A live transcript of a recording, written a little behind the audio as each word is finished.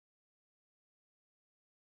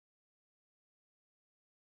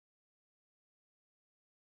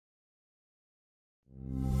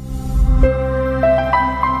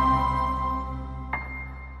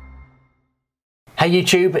Hey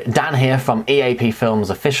YouTube, Dan here from EAP Films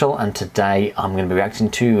Official, and today I'm going to be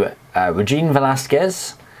reacting to Regine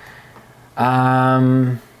Velasquez.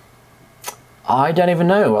 I don't even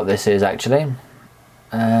know what this is actually.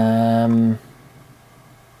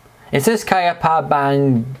 It says Kaya Pa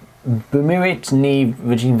Bang Bumurit ni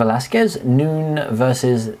Regine Velasquez Noon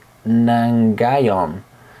versus Nangayon.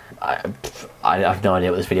 I have no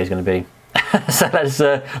idea what this video is going to be.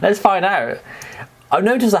 So let's find out. I've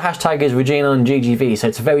noticed the hashtag is Regine on GGV, so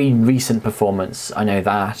it's a very recent performance. I know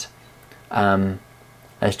that.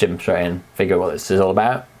 Let's jump straight in, figure out what this is all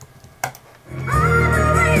about.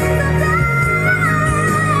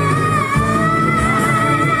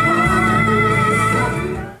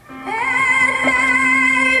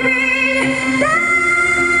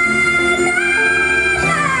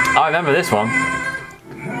 I remember this one.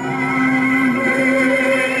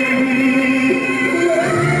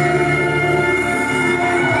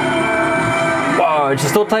 Whoa, she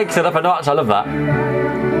still takes it up a notch. I love that.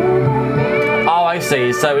 Oh, I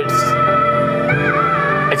see. So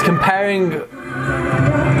it's comparing.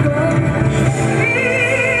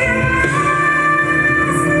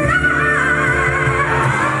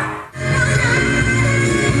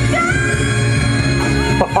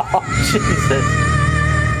 Oh, Jesus.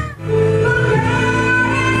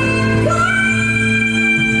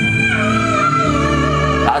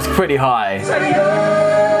 That's pretty high.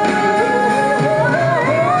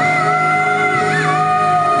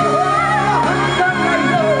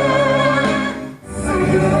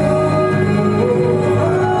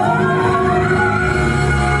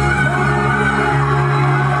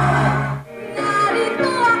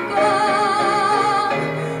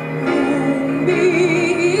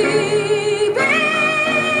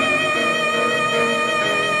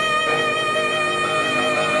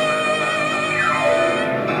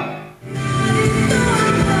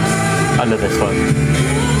 I love this one.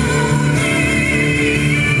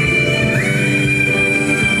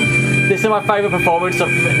 This is my favourite performance of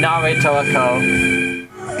Naruto Ako.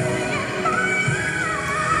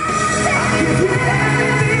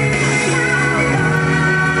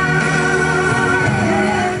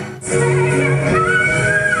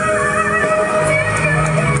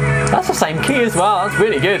 That's the same key as well, that's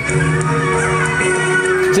really good.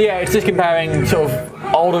 So yeah, it's just comparing sort of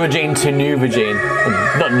older Regine to new Regine.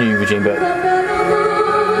 Well, not new Regine, but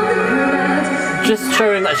just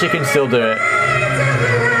showing that she can still do it.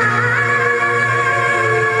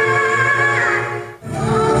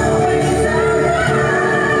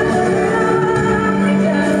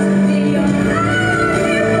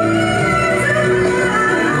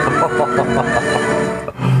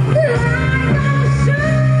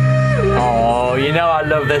 Oh, you know I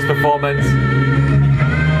love this performance.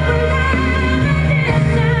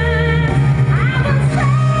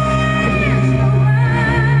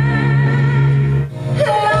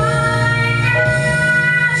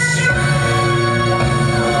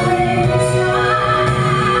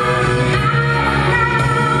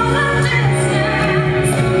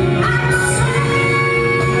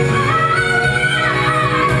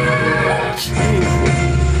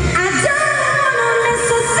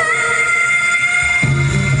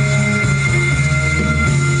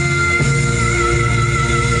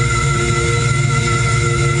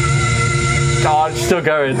 God, she's still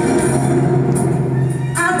going.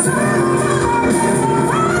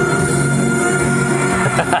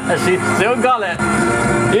 She's still got it.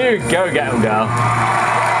 You go get him, girl.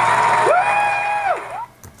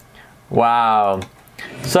 Wow.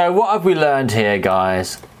 So what have we learned here,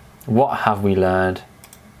 guys? What have we learned?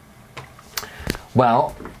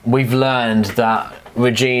 Well, we've learned that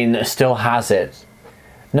Regine still has it,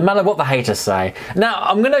 no matter what the haters say. Now,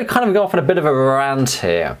 I'm going to kind of go off on a bit of a rant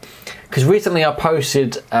here, because recently I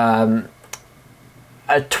posted a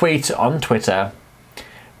tweet on Twitter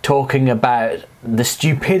talking about the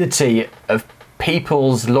stupidity of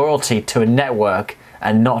people's loyalty to a network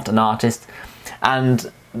and not an artist.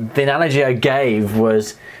 And the analogy I gave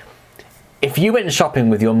was, if you went shopping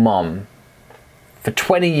with your mom for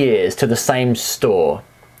 20 years to the same store,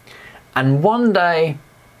 and one day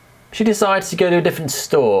she decides to go to a different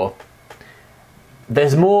store,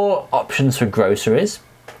 there's more options for groceries,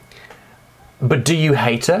 but do you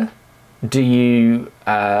hate her? Do you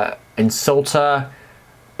insult her,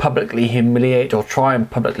 publicly humiliate, or try and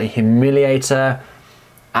publicly humiliate her?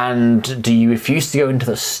 And do you refuse to go into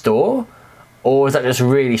the store? Or is that just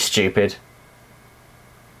really stupid?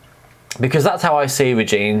 Because that's how I see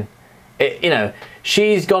Regine. You know,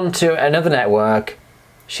 she's gone to another network.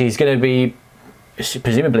 She's going to be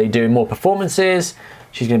presumably doing more performances.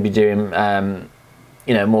 She's going to be doing,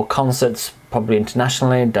 you know, more concerts, probably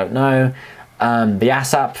internationally. Don't know. The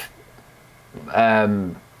ASAP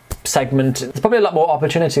segment. There's probably a lot more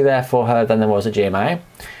opportunity there for her than there was at GMA.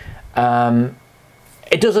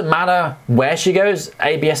 It doesn't matter where she goes,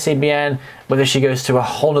 ABS-CBN, whether she goes to a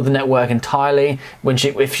whole other network entirely,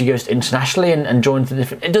 if she goes internationally and joins the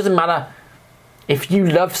different. It doesn't matter. If you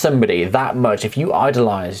love somebody that much, if you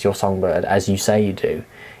idolize your songbird as you say you do,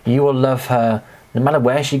 you will love her no matter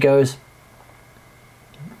where she goes.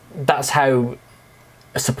 That's how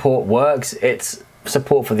support works. It's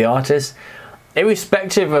support for the artist.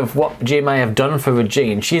 Irrespective of what GMA have done for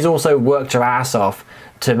Regine, she's also worked her ass off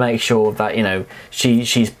to make sure that, you know,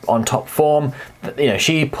 she's on top form. You know,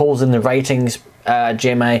 she pulls in the ratings.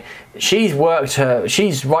 GMA,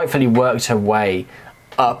 she's rightfully worked her way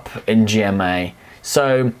up in GMA.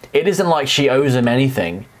 So it isn't like she owes him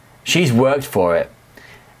anything. She's worked for it.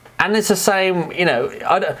 And it's the same, you know,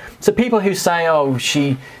 so people who say, oh,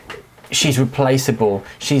 she's replaceable,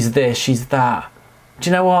 she's this, she's that.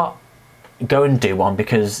 Do you know what? Go and do one,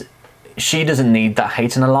 because she doesn't need that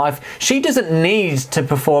hate in her life. She doesn't need to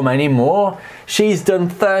perform anymore. She's done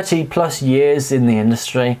 30 plus years in the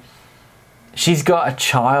industry. She's got a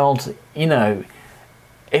child, you know.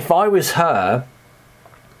 If I was her,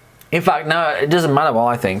 in fact, no, it doesn't matter what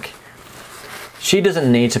I think. She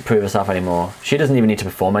doesn't need to prove herself anymore. She doesn't even need to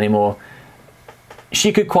perform anymore.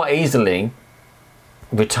 She could quite easily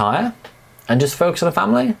retire and just focus on the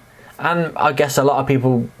family. And I guess a lot of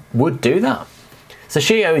people would do that. So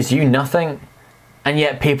she owes you nothing, and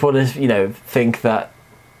yet people just, you know, think that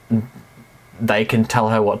they can tell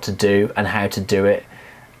her what to do and how to do it.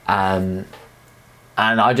 And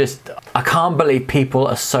I can't believe people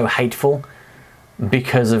are so hateful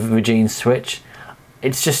because of Regine's switch.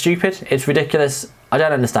 It's just stupid. It's ridiculous. I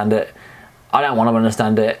don't understand it. I don't want to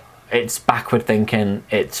understand it. It's backward thinking.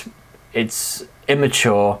 It's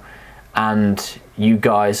immature. And you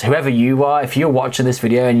guys, whoever you are, if you're watching this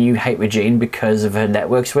video and you hate Regine because of her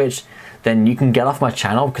network switch, then you can get off my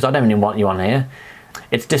channel, because I don't even want you on here.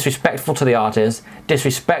 It's disrespectful to the artist,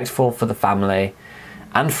 disrespectful for the family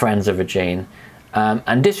and friends of Regine,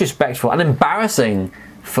 and disrespectful and embarrassing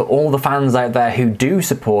for all the fans out there who do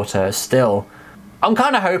support her still. I'm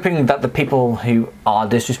kind of hoping that the people who are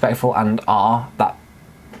disrespectful and are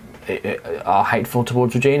hateful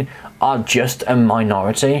towards Regine are just a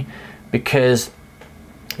minority, because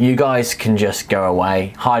you guys can just go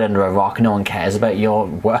away, hide under a rock. No one cares about your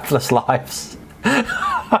worthless lives. I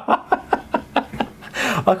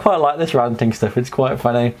quite like this ranting stuff. It's quite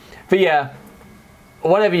funny. But yeah,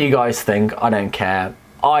 whatever you guys think, I don't care.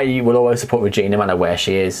 I will always support Regine no matter where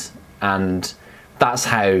she is, and that's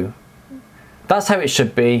how it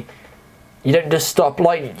should be. You don't just stop,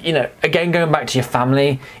 like, you know, again, going back to your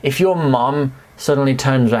family. If your mum suddenly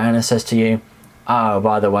turns around and says to you, oh,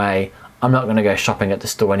 by the way, I'm not going to go shopping at the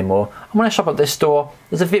store anymore. I'm going to shop at this store.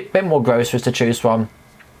 There's a bit more groceries to choose from,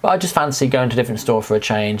 but I just fancy going to a different store for a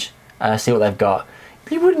change, see what they've got.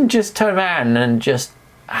 You wouldn't just turn around and just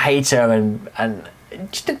hate her and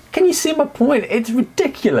just, can you see my point? It's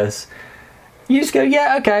ridiculous. You just go,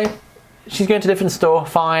 yeah, okay, she's going to a different store,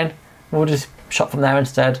 fine. We'll just shop from there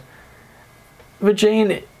instead.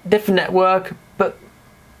 Regine, different network, but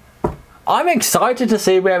I'm excited to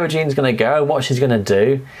see where Regine's going to go and what she's going to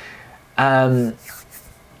do. And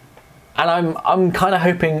I'm kind of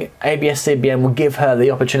hoping ABS-CBN will give her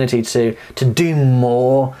the opportunity to do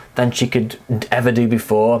more than she could ever do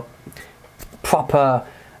before. Proper,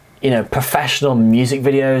 you know, professional music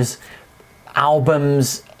videos,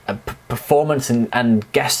 albums, performance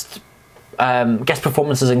and guest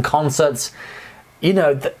performances in concerts. You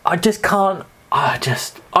know, I'm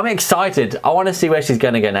excited. I want to see where she's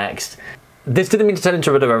going to go next. This didn't mean to turn into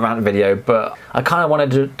a bit of a rant video, but I kind of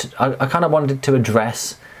wanted to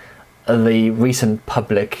address the recent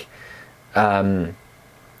public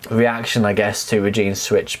reaction, I guess, to Regine's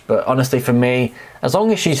switch. But honestly, for me, as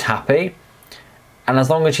long as she's happy, and as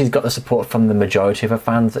long as she's got the support from the majority of her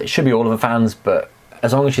fans, it should be all of her fans, but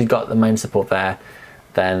as long as she's got the main support there,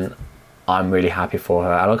 then I'm really happy for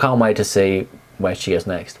her, and I can't wait to see where she goes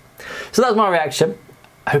next. So that's my reaction.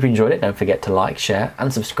 I hope you enjoyed it. Don't forget to like, share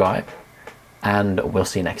and subscribe, and we'll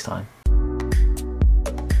see you next time.